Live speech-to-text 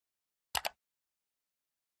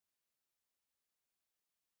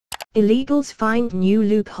Illegals find new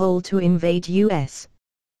loophole to invade U.S.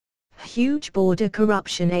 Huge border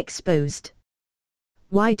corruption exposed.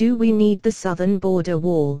 Why do we need the southern border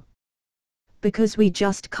wall? Because we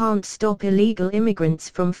just can't stop illegal immigrants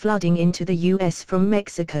from flooding into the U.S. from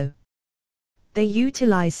Mexico. They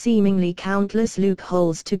utilize seemingly countless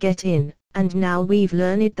loopholes to get in, and now we've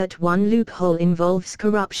learned that one loophole involves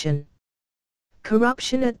corruption.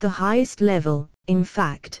 Corruption at the highest level, in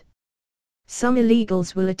fact. Some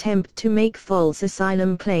illegals will attempt to make false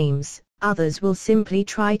asylum claims, others will simply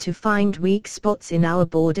try to find weak spots in our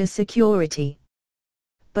border security.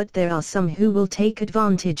 But there are some who will take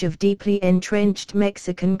advantage of deeply entrenched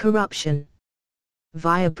Mexican corruption.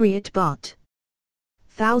 Via But.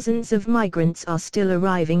 Thousands of migrants are still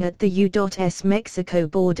arriving at the U.S. Mexico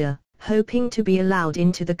border, hoping to be allowed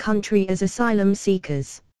into the country as asylum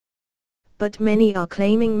seekers. But many are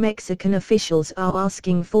claiming Mexican officials are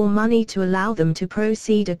asking for money to allow them to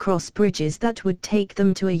proceed across bridges that would take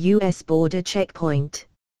them to a U.S. border checkpoint.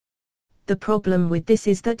 The problem with this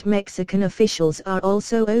is that Mexican officials are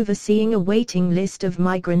also overseeing a waiting list of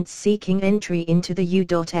migrants seeking entry into the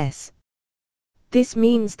U.S. This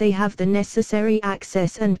means they have the necessary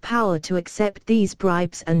access and power to accept these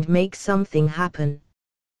bribes and make something happen.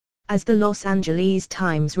 As the Los Angeles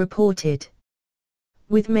Times reported,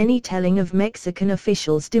 with many telling of Mexican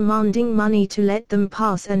officials demanding money to let them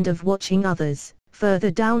pass and of watching others,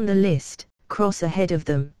 further down the list, cross ahead of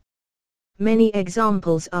them. Many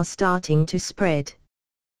examples are starting to spread.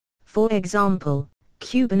 For example,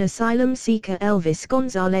 Cuban asylum seeker Elvis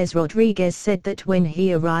Gonzalez Rodriguez said that when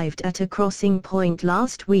he arrived at a crossing point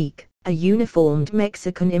last week, a uniformed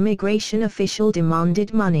Mexican immigration official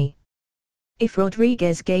demanded money. If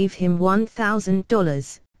Rodriguez gave him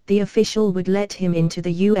 $1,000, the official would let him into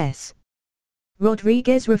the U.S.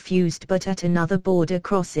 Rodriguez refused, but at another border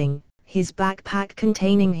crossing, his backpack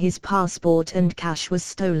containing his passport and cash was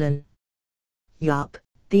stolen. Yup,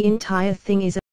 the entire thing is